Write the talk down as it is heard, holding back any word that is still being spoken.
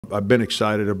I've been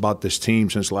excited about this team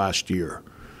since last year.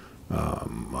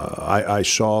 I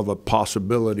saw the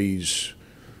possibilities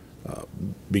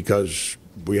because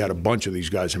we had a bunch of these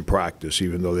guys in practice,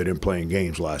 even though they didn't play in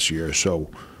games last year.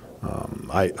 So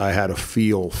I had a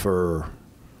feel for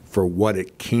what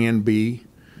it can be.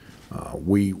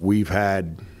 We've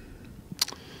had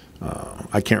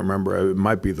I can't remember, it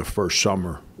might be the first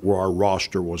summer where our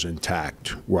roster was intact,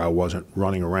 where I wasn't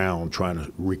running around trying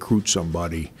to recruit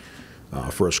somebody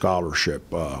for a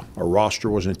scholarship. Our roster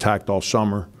was intact all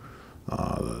summer.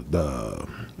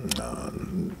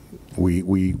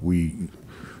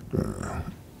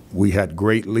 We had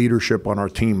great leadership on our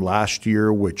team last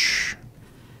year, which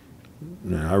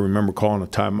I remember calling a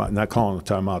timeout. Not calling a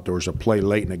timeout. There was a play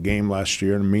late in the game last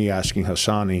year, and me asking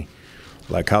Hassani,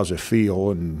 like, how's it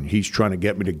feel? And he's trying to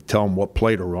get me to tell him what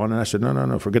play to run. And I said,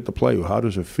 no, forget the play. How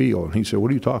does it feel? And he said,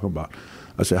 what are you talking about?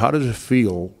 I said, how does it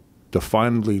feel to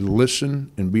finally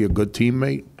listen and be a good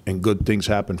teammate and good things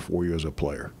happen for you as a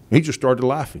player? And he just started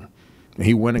laughing. And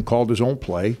he went and called his own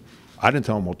play. I didn't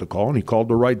tell him what to call, and he called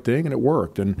the right thing, and it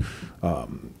worked. And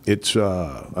it's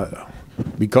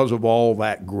because of all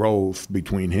that growth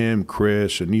between him,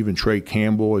 Chris, and even Trey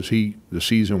Campbell as the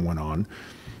season went on,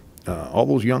 all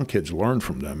those young kids learned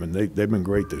from them, and they've been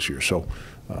great this year. So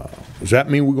does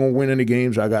that mean we're going to win any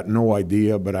games? I got no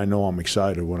idea, but I know I'm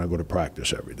excited when I go to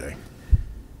practice every day.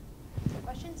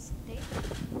 Questions? Dave?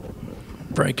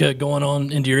 Frank, going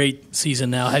on into your 8th season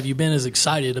now, have you been as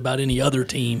excited about any other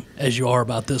team as you are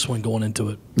about this one going into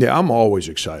it? Yeah, I'm always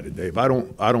excited, Dave. I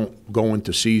don't go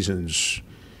into seasons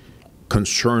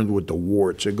concerned with the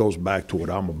warts. It goes back to what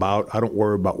I'm about. I don't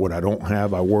worry about what I don't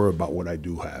have. I worry about what I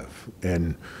do have.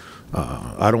 And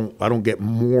I don't get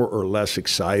more or less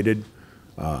excited.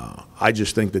 I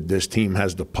just think that this team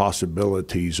has the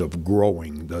possibilities of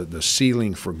growing. The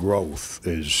ceiling for growth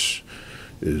is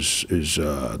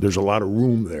there's a lot of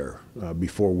room there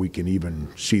before we can even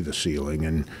see the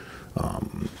ceiling.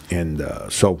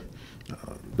 So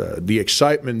the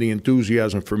excitement, the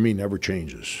enthusiasm for me never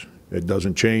changes. It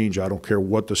doesn't change. I don't care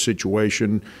what the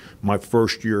situation. My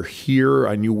first year here,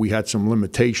 I knew we had some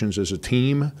limitations as a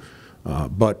team,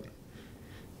 but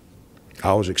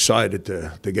I was excited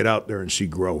to get out there and see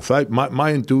growth.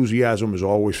 My enthusiasm is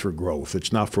always for growth.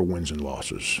 It's not for wins and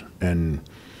losses.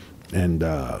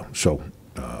 So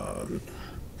I'm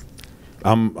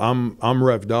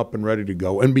revved up and ready to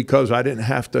go. And because I didn't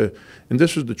have to, and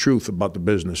this is the truth about the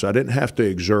business, I didn't have to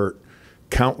exert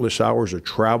countless hours of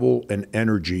travel and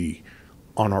energy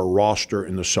on our roster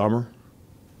in the summer.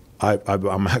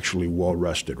 I'm actually well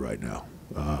rested right now.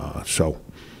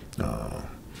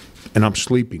 And I'm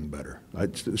sleeping better.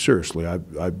 Seriously,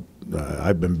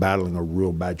 I've been battling a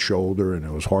real bad shoulder, and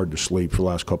it was hard to sleep for the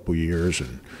last couple of years,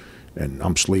 and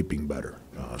I'm sleeping better.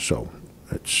 So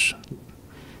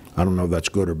I don't know if that's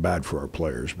good or bad for our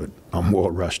players, but I'm well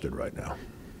rested right now.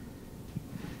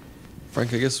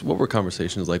 Frank, I guess what were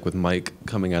conversations like with Mike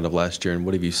coming out of last year, and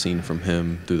what have you seen from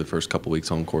him through the first couple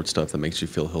weeks on court stuff that makes you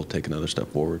feel he'll take another step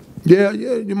forward? Yeah.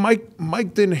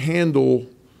 Mike didn't handle.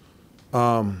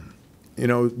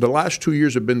 The last 2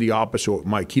 years have been the opposite with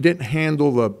Mike. He didn't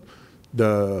handle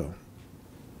the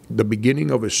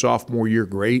beginning of his sophomore year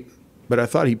great, but I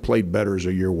thought he played better as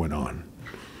the year went on.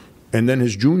 And then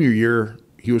his junior year,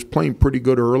 he was playing pretty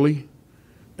good early,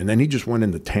 and then he just went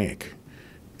in the tank.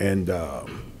 And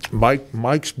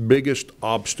Mike's biggest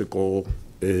obstacle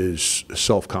is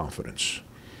self-confidence.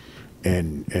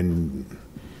 And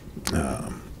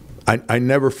I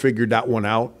never figured that one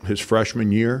out his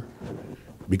freshman year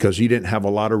because he didn't have a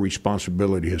lot of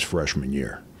responsibility his freshman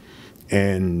year.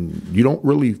 And you don't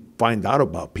really find out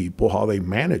about people, how they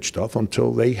manage stuff,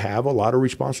 until they have a lot of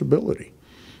responsibility.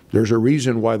 There's a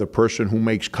reason why the person who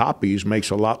makes copies makes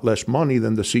a lot less money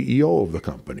than the CEO of the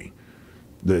company.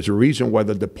 There's a reason why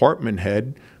the department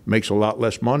head makes a lot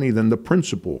less money than the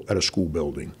principal at a school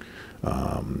building.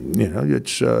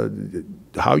 It's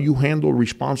how you handle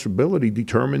responsibility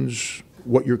determines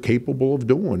what you're capable of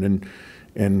doing.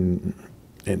 And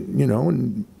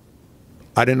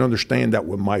I didn't understand that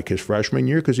with Mike his freshman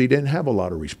year because he didn't have a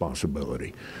lot of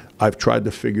responsibility. I've tried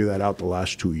to figure that out the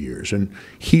last 2 years, and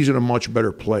he's in a much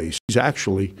better place. He's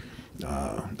actually,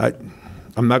 I'm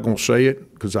not going to say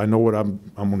it because I know what I'm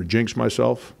going to jinx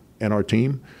myself and our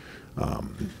team,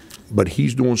 but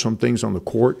he's doing some things on the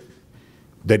court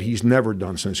that he's never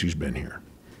done since he's been here,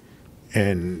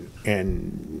 and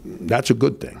that's a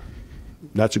good thing.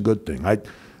 That's a good thing. Mike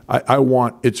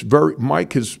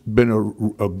has been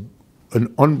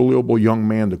an unbelievable young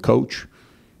man to coach.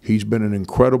 He's been an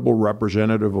incredible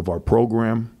representative of our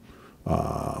program,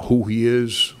 who he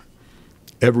is.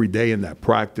 every day in that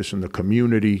practice, in the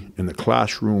community, in the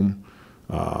classroom.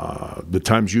 The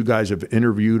times you guys have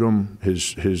interviewed him,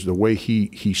 the way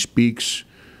he speaks,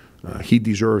 he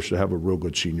deserves to have a real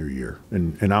good senior year.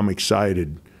 And I'm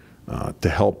excited to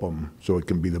help him so it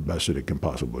can be the best that it can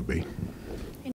possibly be.